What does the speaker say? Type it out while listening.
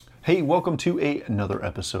Hey, welcome to another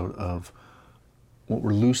episode of what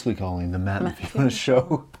we're loosely calling the Matt Fiona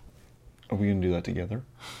Show. Are we going to do that together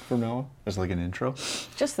from now on? As like an intro?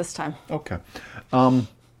 Just this time. Okay.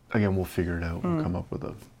 Again, we'll figure it out. We'll come up with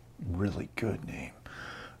a really good name.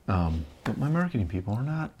 But my marketing people they're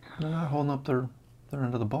not holding up their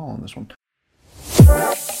end of the ball on this one.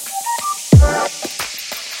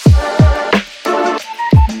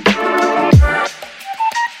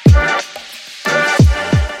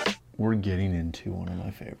 We're getting into one of my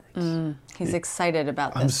favorites. He's excited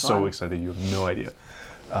about this I'm so one. excited, you have no idea.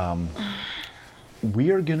 We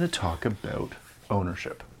are going to talk about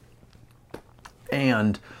ownership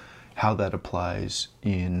and how that applies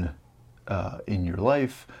in your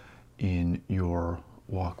life, in your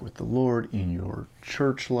walk with the Lord, in your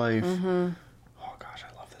church life. Oh gosh, I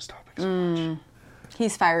love this topic so much.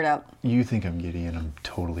 He's fired up. You think I'm giddy, and I'm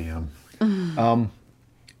totally am.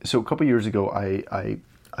 So a couple years ago, I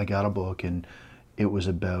got a book, and it was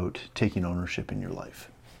about taking ownership in your life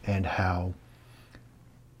and how,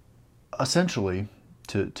 essentially,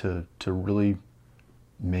 to really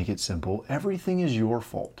make it simple, everything is your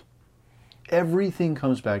fault. Everything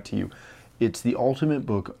comes back to you. It's the ultimate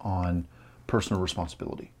book on personal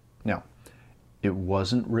responsibility. Now, it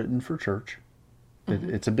wasn't written for church.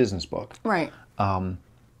 It's a business book. Right.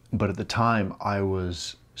 But at the time, I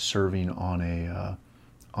was serving on a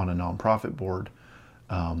nonprofit board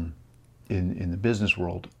in the business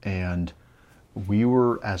world, and we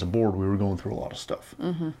were, as a board, we were going through a lot of stuff.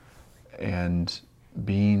 And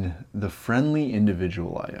being the friendly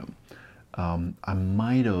individual I am, I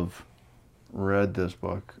might have read this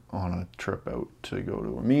book on a trip out to go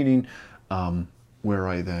to a meeting, where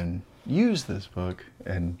I then used this book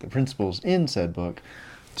and the principles in said book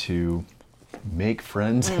to make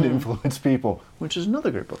friends and influence people, which is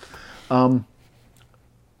another great book.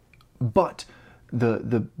 But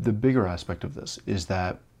the bigger aspect of this is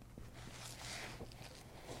that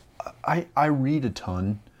I read a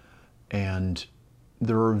ton, and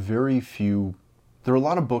there are a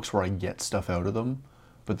lot of books where I get stuff out of them,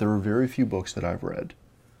 but there are very few books that I've read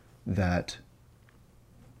that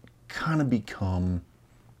kind of become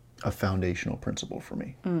a foundational principle for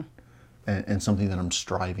me, and something that I'm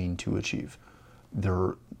striving to achieve.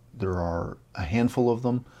 There are a handful of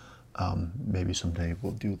them. Maybe someday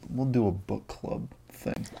we'll do a book club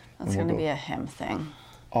thing. That's going to be a him thing.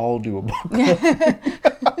 I'll do a book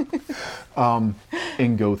club.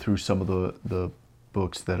 And go through some of the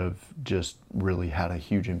books that have just really had a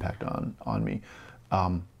huge impact on me.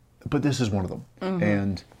 But this is one of them.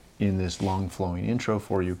 And in this long flowing intro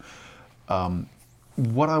for you,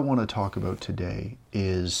 what I want to talk about today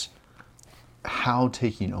is how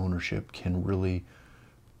taking ownership can really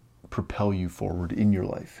propel you forward in your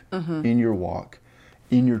life, in your walk,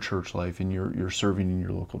 in your church life, in your serving in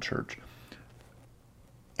your local church.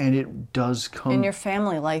 And it does come In your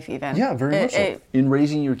family life, even. Yeah, very much so. In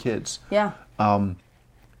raising your kids. Yeah. The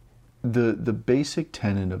basic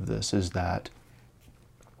tenet of this is that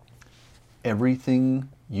everything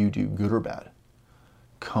you do, good or bad,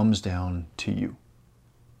 comes down to you.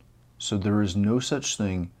 So there is no such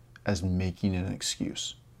thing as making an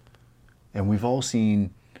excuse. And we've all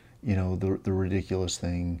seen, the ridiculous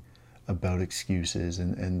thing about excuses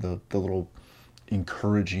and the little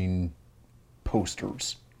encouraging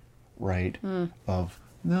posters, right? Of,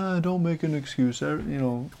 nah, don't make an excuse.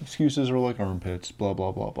 Excuses are like armpits, blah,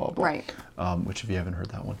 blah, blah, blah, blah. Right. Which, if you haven't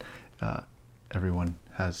heard that one, everyone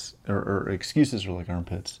has, or excuses are like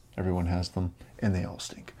armpits. Everyone has them, and they all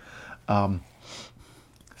stink.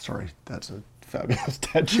 Sorry, that's a fabulous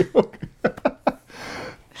dad joke.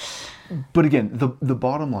 But again, the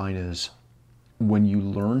bottom line is, when you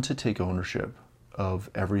learn to take ownership of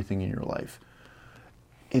everything in your life,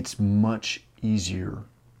 it's much easier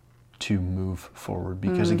to move forward,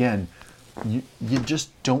 because again, you just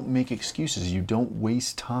don't make excuses. You don't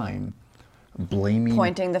waste time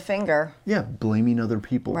Pointing the finger. Yeah, blaming other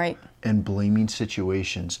people. Right. And blaming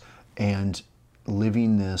situations and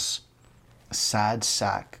living this sad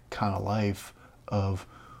sack kind of life of,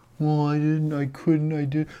 well, I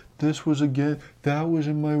couldn't, that was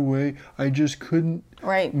in my way, I just couldn't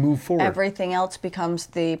move forward. Everything else becomes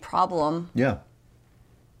the problem. Yeah.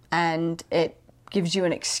 And it gives you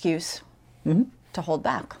an excuse to hold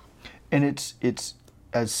back. And it's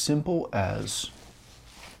as simple as,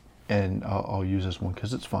 and I'll use this one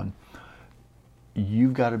because it's fun,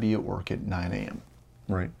 you've got to be at work at 9 a.m.,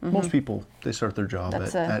 right? Most people, they start their job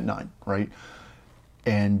at 9, right?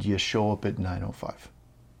 And you show up at 9:05.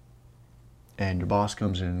 And your boss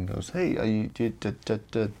comes in and goes, hey, I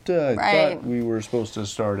thought we were supposed to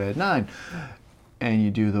start at 9. And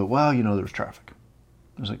you do there's traffic.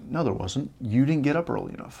 I was like, no, there wasn't. You didn't get up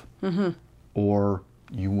early enough. Or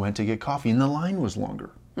you went to get coffee and the line was longer.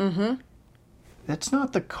 It's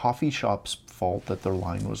not the coffee shop's fault that their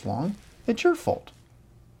line was long. It's your fault.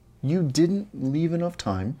 You didn't leave enough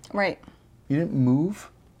time. Right. You didn't move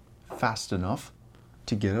fast enough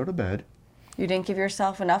to get out of bed. You didn't give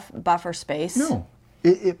yourself enough buffer space. No.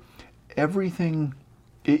 It's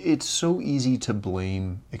so easy to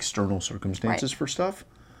blame external circumstances for stuff.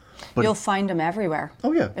 But you'll find them everywhere.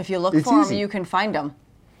 Oh, yeah. If you look It's for easy. them, you can find them.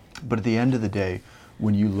 But at the end of the day,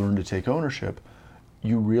 when you learn to take ownership,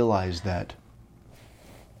 you realize that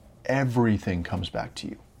everything comes back to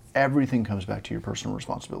you. Everything comes back to your personal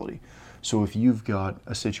responsibility. So if you've got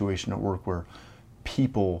a situation at work where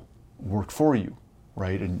people work for you,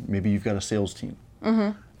 right? And maybe you've got a sales team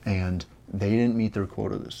and they didn't meet their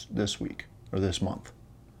quota this week or this month.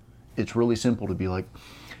 It's really simple to be like,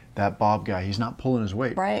 that Bob guy, he's not pulling his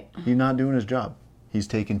weight. Right. He's not doing his job. He's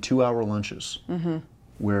taking 2-hour lunches.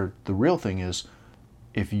 Where the real thing is,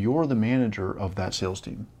 if you're the manager of that sales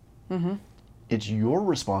team, it's your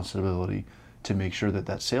responsibility to make sure that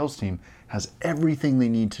that sales team has everything they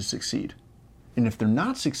need to succeed. And if they're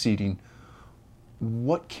not succeeding,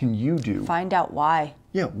 what can you do? Find out why.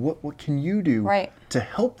 Yeah, what can you do Right. to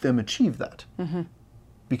help them achieve that?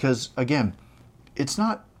 Because again, it's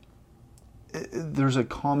not, there's a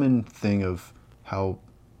common thing of how,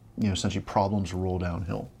 essentially problems roll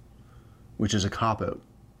downhill, which is a cop-out.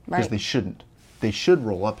 Because Right. they shouldn't. They should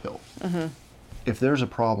roll uphill. If there's a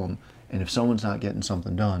problem and if someone's not getting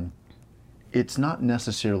something done, it's not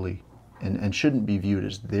necessarily and shouldn't be viewed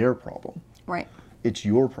as their problem. Right. It's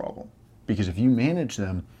your problem. Because if you manage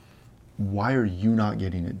them, why are you not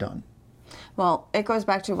getting it done? Well, it goes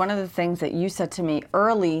back to one of the things that you said to me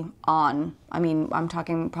early on. I mean, I'm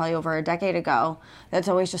talking probably over a decade ago. That's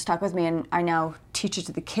always just stuck with me, and I now teach it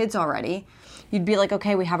to the kids already. You'd be like,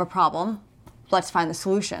 okay, we have a problem. Let's find the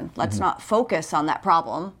solution. Let's not focus on that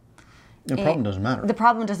problem. The problem doesn't matter. The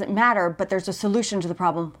problem doesn't matter, but there's a solution to the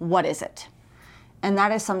problem. What is it? And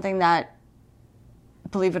that is something that,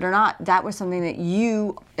 believe it or not, that was something that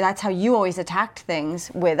that's how you always attacked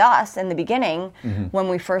things with us in the beginning when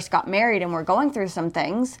we first got married and we're going through some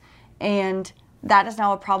things. And that is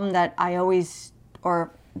now a problem that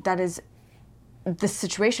that is the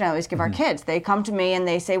situation I always give our kids. They come to me and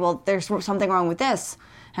they say, well, there's something wrong with this.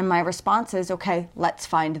 And my response is, okay, let's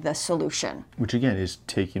find the solution. Which again is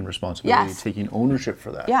taking responsibility, Yes. taking ownership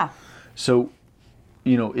for that. Yeah. So,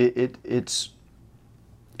 it's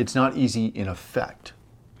not easy in effect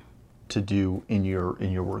to do in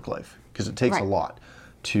your work life, because it takes a Right. lot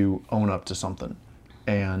to own up to something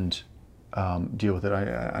and deal with it.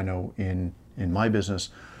 I know in my business,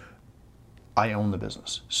 I own the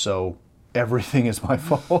business, so everything is my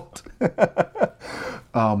fault.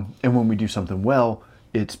 And when we do something well,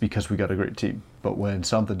 it's because we got a great team. But when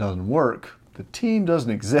something doesn't work, the team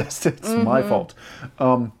doesn't exist. It's my fault.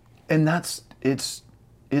 And it's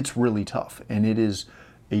really tough, and it is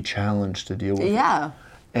a challenge to deal with. Yeah.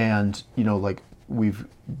 And like we've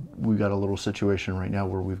got a little situation right now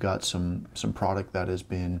where we've got some product that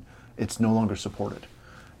it's no longer supported,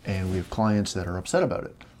 and we have clients that are upset about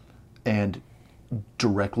it. And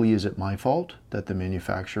directly, is it my fault that the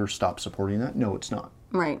manufacturer stopped supporting that? No, it's not.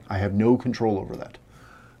 Right. I have no control over that.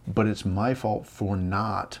 But it's my fault for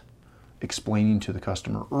not explaining to the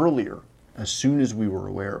customer earlier, as soon as we were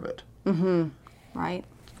aware of it. Right.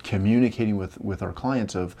 Communicating with our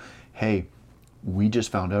clients of, hey, we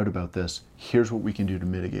just found out about this. Here's what we can do to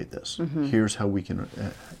mitigate this. Here's how we can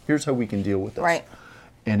deal with this. Right.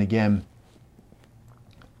 And again,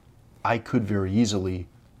 I could very easily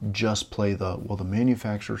just play the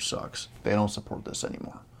manufacturer sucks. They don't support this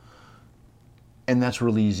anymore. And that's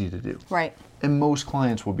really easy to do. Right. And most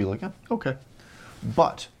clients will be like, okay.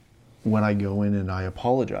 But when I go in and I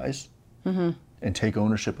apologize and take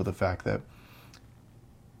ownership of the fact that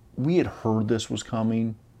we had heard this was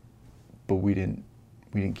coming, but we didn't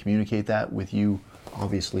communicate that with you,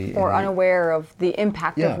 obviously. Or unaware of the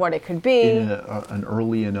impact of what it could be. In an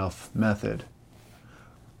early enough method,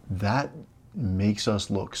 that makes us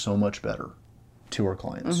look so much better to our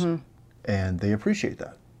clients. And they appreciate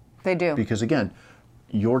that. They do. Because again,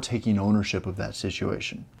 you're taking ownership of that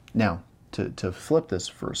situation. Now, to flip this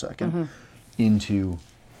for a second into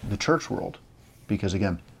the church world, because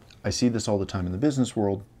again, I see this all the time in the business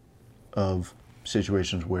world of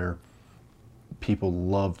situations where people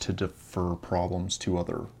love to defer problems to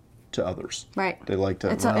others. Right. They like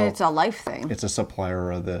to. It's a life thing. It's a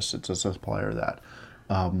supplier of this. It's a supplier of that.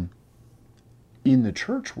 In the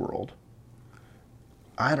church world,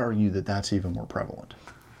 I'd argue that that's even more prevalent,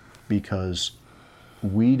 because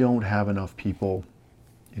we don't have enough people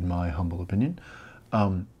humble opinion,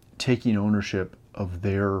 taking ownership of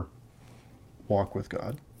their walk with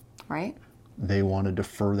God. Right. They want to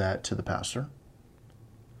defer that to the pastor.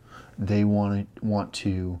 They want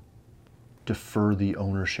to defer the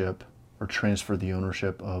ownership or transfer the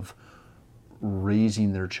ownership of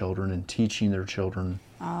raising their children and teaching their children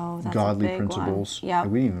godly principles. Yeah.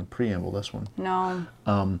 We didn't even preamble this one. No.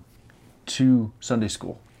 To Sunday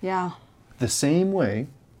school. Yeah. The same way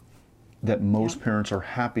that most parents are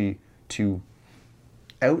happy to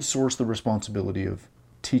outsource the responsibility of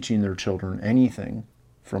teaching their children anything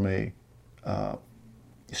from a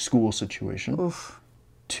school situation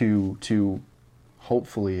to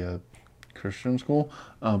hopefully a Christian school,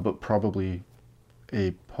 but probably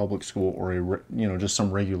a public school or just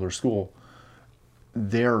some regular school.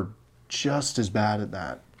 They're just as bad at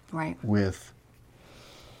that. Right. With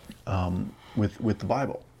the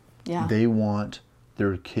Bible. Yeah. They want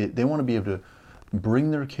their kid. They want to be able to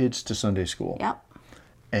bring their kids to Sunday school. Yep.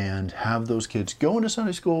 And have those kids go into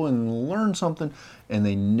Sunday school and learn something, and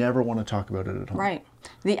they never want to talk about it at home. Right.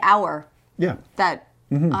 The hour. Yeah. That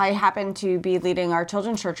I happen to be leading our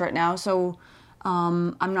children's church right now, so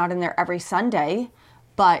I'm not in there every Sunday,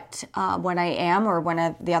 but when I am or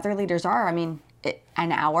when the other leaders are, I mean,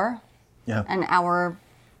 an hour. Yeah. An hour,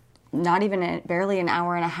 not even barely an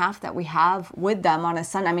hour and a half that we have with them on a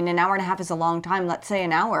Sunday. I mean, an hour and a half is a long time. Let's say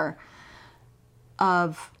an hour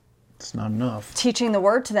of... It's not enough. Teaching the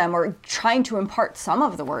word to them or trying to impart some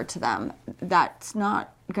of the word to them. That's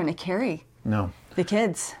not going to carry the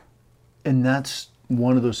kids. And that's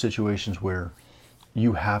one of those situations where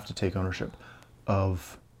you have to take ownership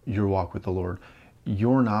of your walk with the Lord.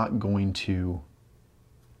 You're not going to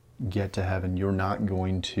get to heaven. You're not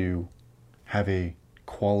going to have a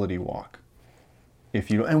quality walk if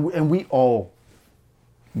you don't. And we all,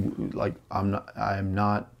 like, I'm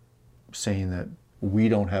not saying that we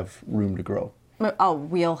don't have room to grow. Oh,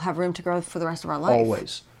 we'll have room to grow for the rest of our life.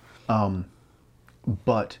 Always.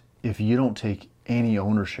 But if you don't take any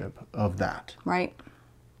ownership of that, right,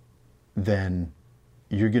 then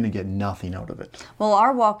you're going to get nothing out of it. Well,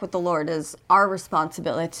 our walk with the Lord is our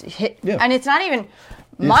responsibility. Yeah. And it's not even,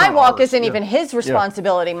 my walk ours. isn't even his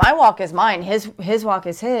responsibility. My walk is mine. His walk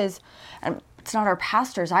is his. And it's not our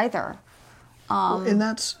pastor's either. And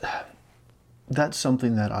that's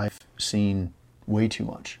something that I've seen way too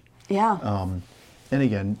much. Yeah. And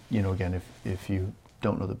again, if you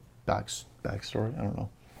don't know the backstory, I don't know.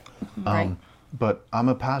 Right. But I'm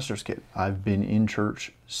a pastor's kid. I've been in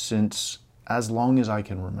church since as long as I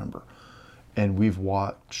can remember. And we've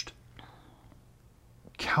watched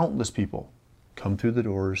countless people come through the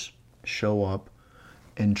doors, show up,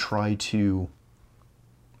 and try to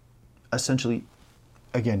essentially,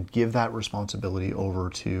 again, give that responsibility over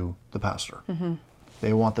to the pastor. Mm-hmm.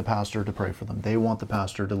 They want the pastor to pray for them. They want the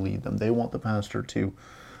pastor to lead them. They want the pastor to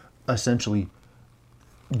essentially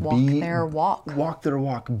walk their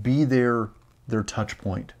walk. Be their touch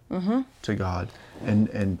point to God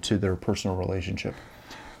and to their personal relationship.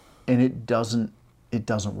 And it doesn't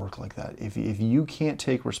work like that. If you can't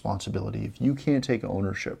take responsibility, if you can't take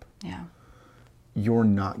ownership, you're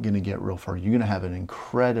not going to get real far. You're going to have an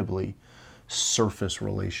incredibly surface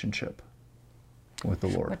relationship with the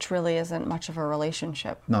Lord. Which really isn't much of a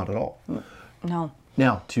relationship. Not at all. No.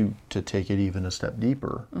 Now, to take it even a step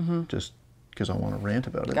deeper, just because I want to rant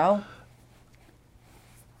about it. Go.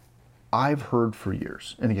 I've heard for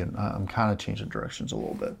years, and again, I'm kind of changing directions a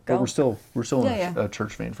little bit, Go. but we're still in a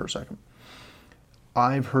church vein for a second.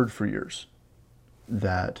 I've heard for years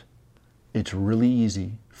that it's really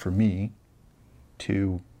easy for me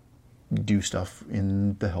to do stuff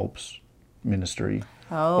in the helps ministry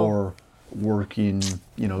or work in,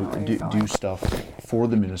 do stuff for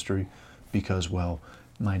the ministry because, well,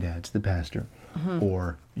 my dad's the pastor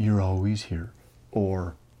or you're always here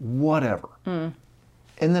or whatever.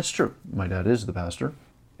 And that's true. My dad is the pastor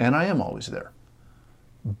and I am always there.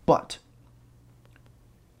 But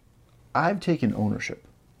I've taken ownership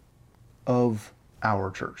of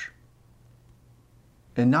our church.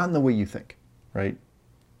 And not in the way you think, right?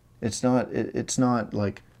 It's not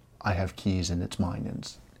like I have keys and it's mine and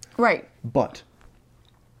right. But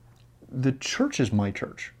the church is my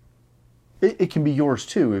church. It can be yours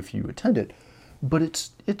too if you attend it, but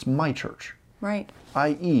it's my church. Right.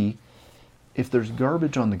 i.e., if there's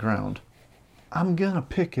garbage on the ground, I'm going to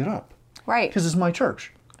pick it up. Right. Because it's my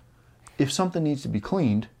church. If something needs to be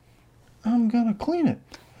cleaned, I'm going to clean it.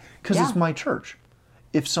 Because it's my church.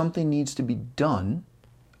 If something needs to be done,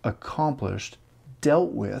 accomplished,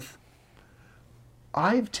 dealt with,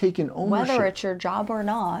 I've taken ownership. Whether it's your job or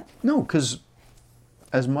not. No, because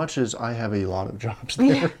as much as I have a lot of jobs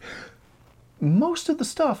there, most of the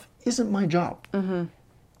stuff isn't my job. And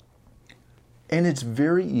it's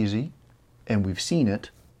very easy, and we've seen it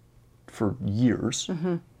for years,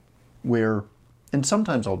 where, and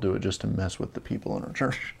sometimes I'll do it just to mess with the people in our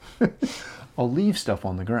church. I'll leave stuff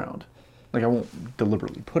on the ground. Like, I won't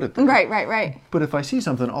deliberately put it there. Right. But if I see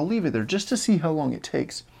something, I'll leave it there just to see how long it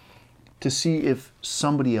takes to see if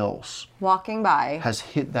somebody else Walking by. has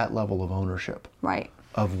hit that level of ownership. Right.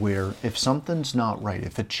 Of where, if something's not right,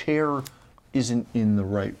 if a chair isn't in the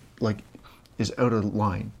right, like, is out of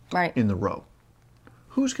line Right. in the row,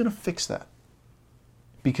 who's going to fix that?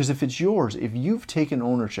 Because if it's yours, if you've taken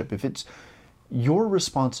ownership, if it's your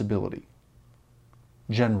responsibility,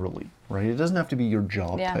 generally, right? It doesn't have to be your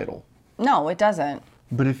job title. No, it doesn't.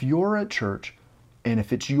 But if you're at church, and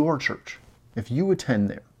if it's your church, if you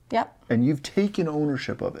attend there, Yep. and you've taken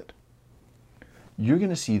ownership of it, you're going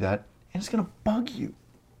to see that, and it's going to bug you.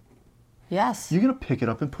 Yes. You're going to pick it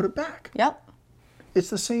up and put it back. Yep. It's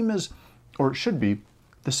the same as, or it should be,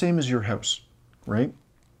 the same as your house, right?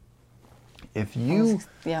 If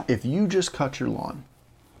you just cut your lawn,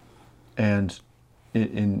 and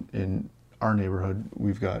in our neighborhood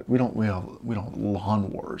we don't have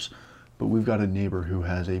lawn wars, but we've got a neighbor who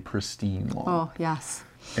has a pristine lawn. Oh, yes.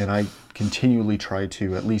 And I continually try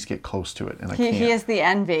to at least get close to it, and I can't. He is the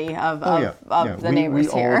envy of the neighbors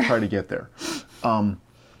we here. all try to get there.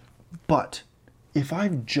 But if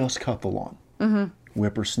I've just cut the lawn,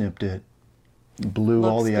 whipper snipped it, blew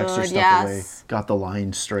all the extra stuff away, got the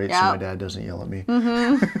lines straight so my dad doesn't yell at me.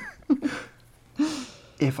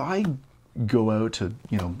 If I go out to,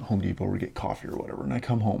 Home Depot or get coffee or whatever, and I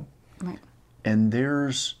come home, and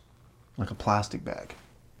there's like a plastic bag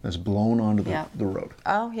that's blown onto the road.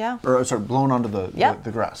 Oh, yeah. Or, sorry, blown onto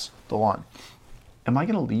the grass, the lawn. Am I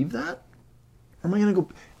going to leave that? Or am I going to go,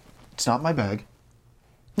 it's not my bag.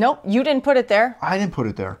 Nope, you didn't put it there. I didn't put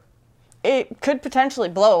it there. It could potentially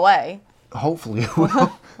blow away. Hopefully it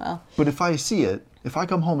will. Well. But if I see it, if I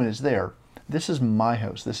come home and it's there, this is my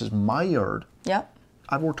house. This is my yard. Yep.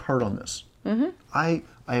 I've worked hard on this. I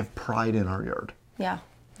have pride in our yard. Yeah.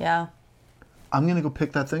 I'm going to go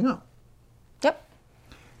pick that thing up. Yep.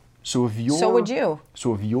 So would you.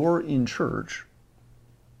 So if you're in church,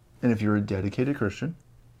 and if you're a dedicated Christian,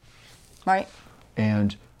 right,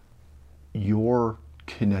 and you're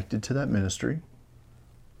connected to that ministry,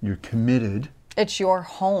 you're committed. It's your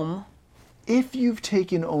home. If you've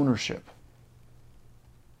taken ownership,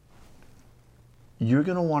 you're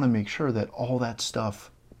going to want to make sure that all that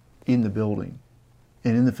stuff in the building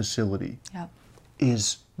and in the facility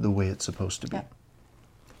is the way it's supposed to be. Yep.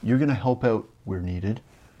 You're going to help out where needed.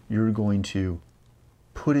 You're going to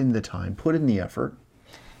put in the time, put in the effort.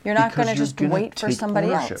 You're not going to just wait for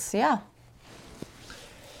somebody else. Yeah.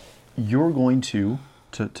 You're going to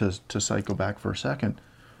cycle back for a second,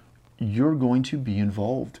 you're going to be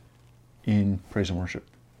involved in praise and worship.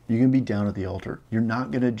 You're going to be down at the altar. You're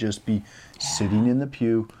not going to just be sitting in the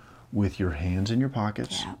pew with your hands in your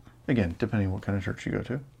pockets. Yeah. Again, depending on what kind of church you go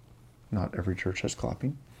to. Not every church has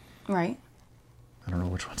clapping. Right. I don't know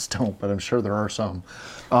which ones don't, but I'm sure there are some.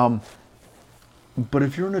 But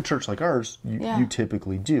if you're in a church like ours, you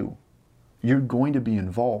typically do. You're going to be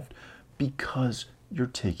involved because you're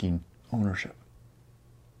taking ownership.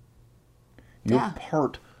 You're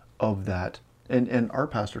part of that. And our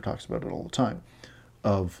pastor talks about it all the time,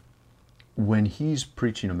 of when he's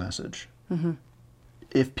preaching a message,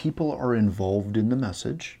 if people are involved in the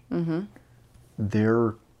message,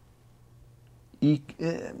 they're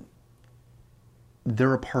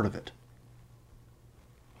a part of it.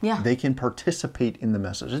 Yeah. They can participate in the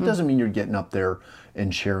message. It doesn't mean you're getting up there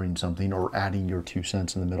and sharing something or adding your 2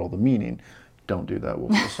 cents in the middle of the meeting. Don't do that.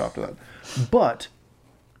 We'll stop to that. But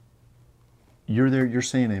you're there, you're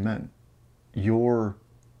saying amen. You're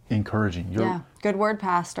encouraging. Good word,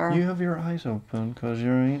 Pastor. You have your eyes open because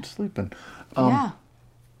you ain't sleeping.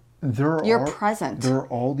 You're present. There are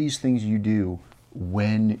all these things you do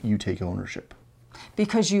when you take ownership.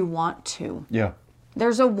 Because you want to. Yeah.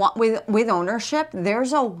 There's a want with ownership,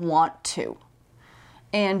 there's a want to.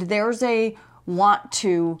 And there's a want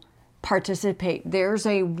to participate. There's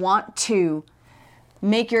a want to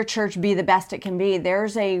make your church be the best it can be.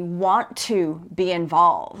 There's a want to be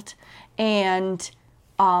involved. And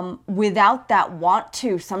without that want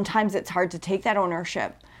to, sometimes it's hard to take that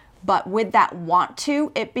ownership. But with that want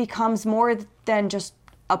to, it becomes more than just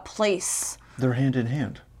a place. They're hand in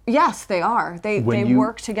hand. Yes, they are. They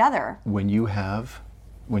work together. When you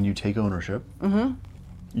take ownership,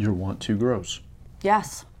 your want to grows.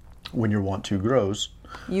 Yes. When your want to grows,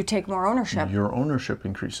 you take more ownership. Your ownership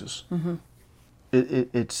increases.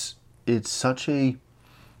 It's such a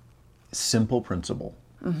simple principle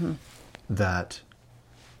that,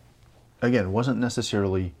 again, wasn't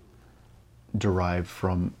necessarily derived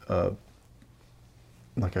from a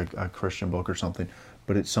Christian book or something,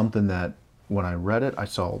 but it's something that when I read it, I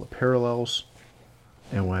saw all the parallels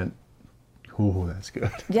and went, "Ooh, that's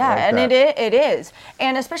good." Yeah, like and that. it is,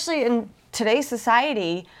 and especially in today's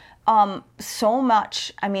society, so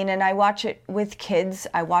much. I mean, and I watch it with kids.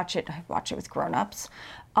 I watch it with grown-ups.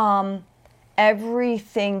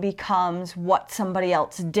 Everything becomes what somebody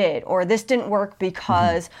else did, or this didn't work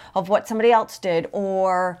because of what somebody else did,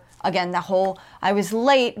 or again, the whole I was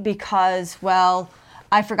late because, well,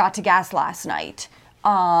 I forgot to gas last night.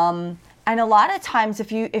 And a lot of times,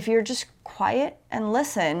 if you're just quiet and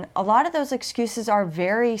listen, a lot of those excuses are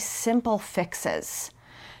very simple fixes.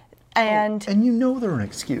 And you know they're an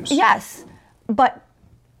excuse. yes, but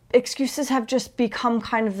excuses have just become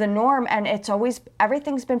kind of the norm, and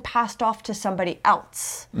everything's been passed off to somebody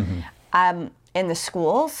else. In the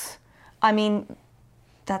schools, I mean,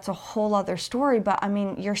 that's a whole other story, but I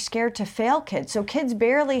mean, you're scared to fail kids. So kids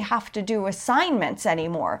barely have to do assignments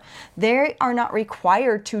anymore. They are not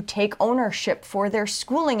required to take ownership for their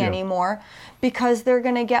schooling anymore because they're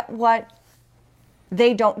going to get what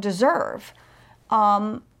they don't deserve.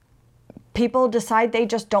 People decide they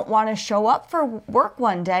just don't want to show up for work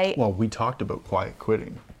one day. Well, we talked about quiet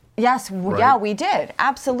quitting. Yes, right? Yeah, we did.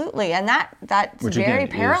 Absolutely. And that's Which, very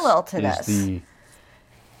again, parallel to this.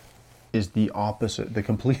 Is the opposite, the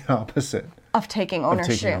complete opposite of taking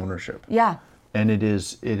ownership. Yeah. And it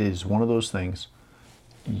is one of those things,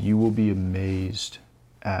 you will be amazed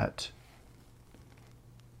at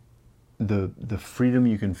the freedom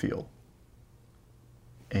you can feel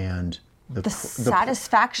and the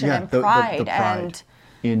satisfaction and pride, the pride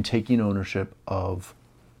in taking ownership of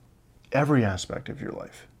every aspect of your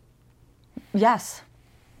life. Yes.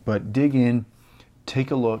 But dig in,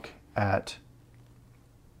 take a look at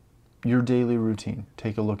your daily routine.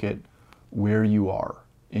 Take a look at where you are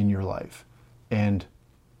in your life, and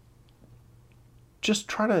just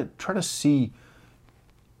try to see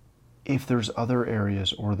if there's other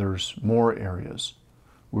areas or there's more areas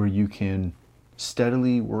where you can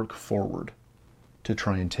steadily work forward to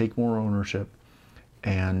try and take more ownership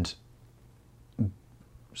and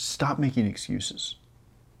stop making excuses.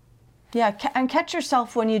 Yeah, and catch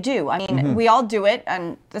yourself when you do. I mean, we all do it,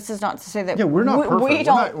 and this is not to say that we're not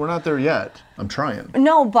perfect. We're not there yet. I'm trying.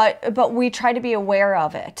 No, but we try to be aware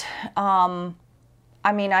of it. I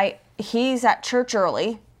mean, he's at church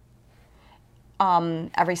early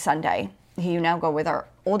every Sunday. He now go with our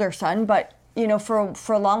older son, but you know,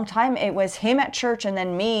 for a long time it was him at church and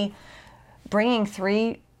then me bringing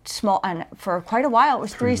three small, and for quite a while it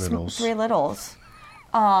was three littles.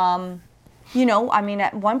 You know, I mean,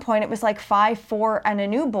 at one point it was like 5, 4, and a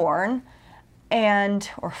newborn,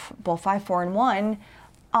 or 5, 4, and 1.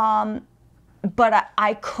 But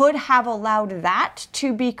I could have allowed that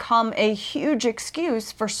to become a huge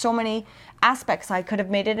excuse for so many aspects. I could have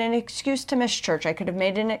made it an excuse to miss church. I could have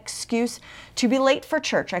made it an excuse to be late for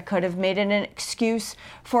church. I could have made it an excuse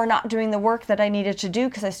for not doing the work that I needed to do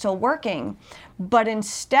because I'm still working. But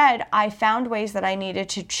instead, I found ways that I needed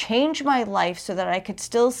to change my life so that I could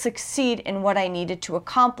still succeed in what I needed to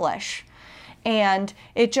accomplish. And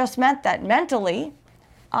it just meant that mentally,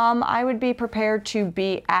 I would be prepared to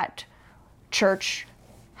be at church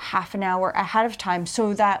half an hour ahead of time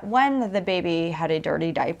so that when the baby had a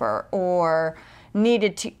dirty diaper or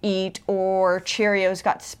needed to eat or Cheerios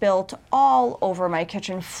got spilt all over my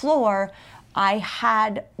kitchen floor, I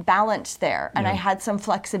had balance there and I had some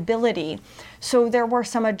flexibility. So there were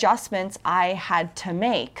some adjustments I had to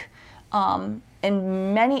make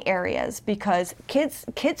in many areas because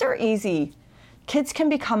kids are easy. Kids can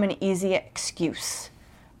become an easy excuse.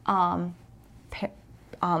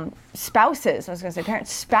 Spouses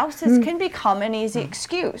can become an easy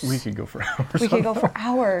excuse. We could go for hours. We could go for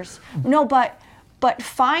hours. No, but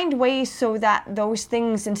find ways so that those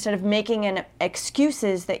things, instead of making an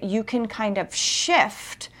excuses, that you can kind of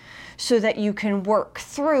shift so that you can work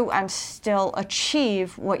through and still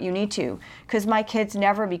achieve what you need to. Because my kids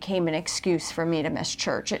never became an excuse for me to miss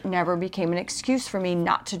church. It never became an excuse for me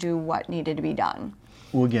not to do what needed to be done.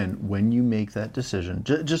 Well, again, when you make that decision,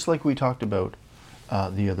 just like we talked about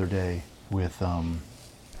the other day with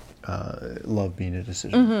love being a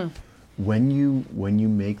decision. When you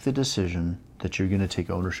make the decision that you're going to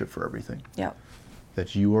take ownership for everything,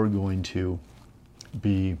 that you are going to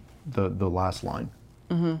be the last line.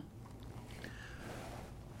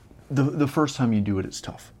 The first time you do it, it's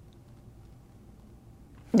tough.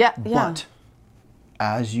 But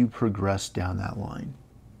as you progress down that line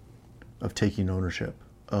of taking ownership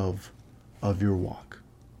of your walk,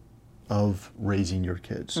 of raising your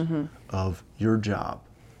kids, of your job,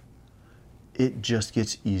 it just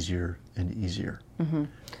gets easier and easier.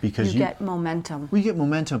 Because you get momentum. We get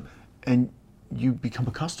momentum, and you become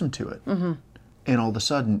accustomed to it. And all of a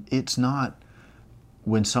sudden, it's not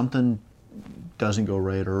when something doesn't go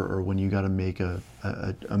right, or when you got to make a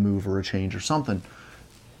move or a change or something,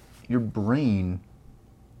 your brain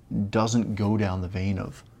doesn't go down the vein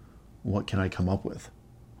of what can I come up with.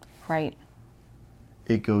 Right.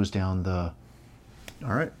 It goes down the,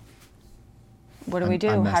 all right. What do we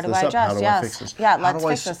do? How do I adjust? How do I fix this? Yeah, let's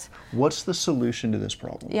fix this. What's the solution to this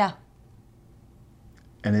problem? Yeah.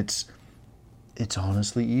 And it's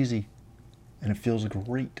honestly easy, and it feels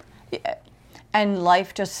great. Yeah. And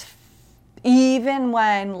life just, even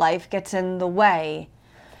when life gets in the way,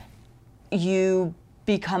 you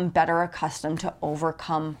become better accustomed to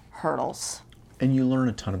overcome hurdles. And you learn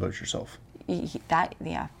a ton about yourself. That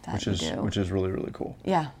you do. Which is really, really cool.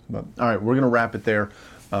 Yeah. But all right, we're gonna wrap it there.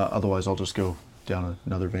 Otherwise, I'll just go down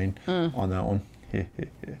another vein on that one. I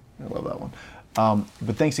love that one.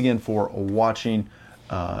 But thanks again for watching.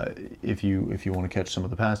 If you want to catch some of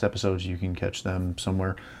the past episodes, you can catch them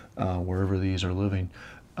somewhere wherever these are living.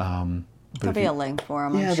 There'll be a link for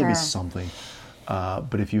them. Yeah, I'm there'll be sure. something.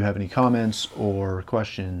 But if you have any comments or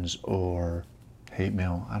questions or hate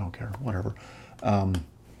mail, I don't care, whatever.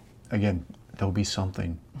 Again, there'll be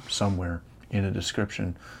something somewhere in a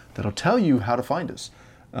description that'll tell you how to find us.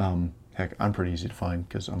 Heck, I'm pretty easy to find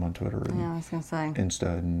because I'm on Twitter and Yeah, I was gonna say.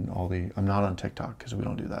 Insta and all the. I'm not on TikTok because we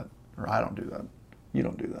don't do that, or I don't do that. You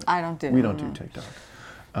don't do that. I don't do. We don't do TikTok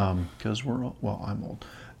because we're I'm old.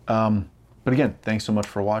 But again, thanks so much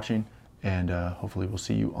for watching, and hopefully we'll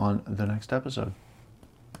see you on the next episode.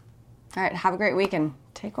 All right, have a great week and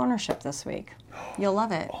take ownership this week. You'll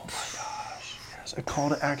love it. Oh my gosh! Yes, a call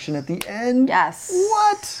to action at the end. Yes.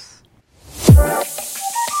 What?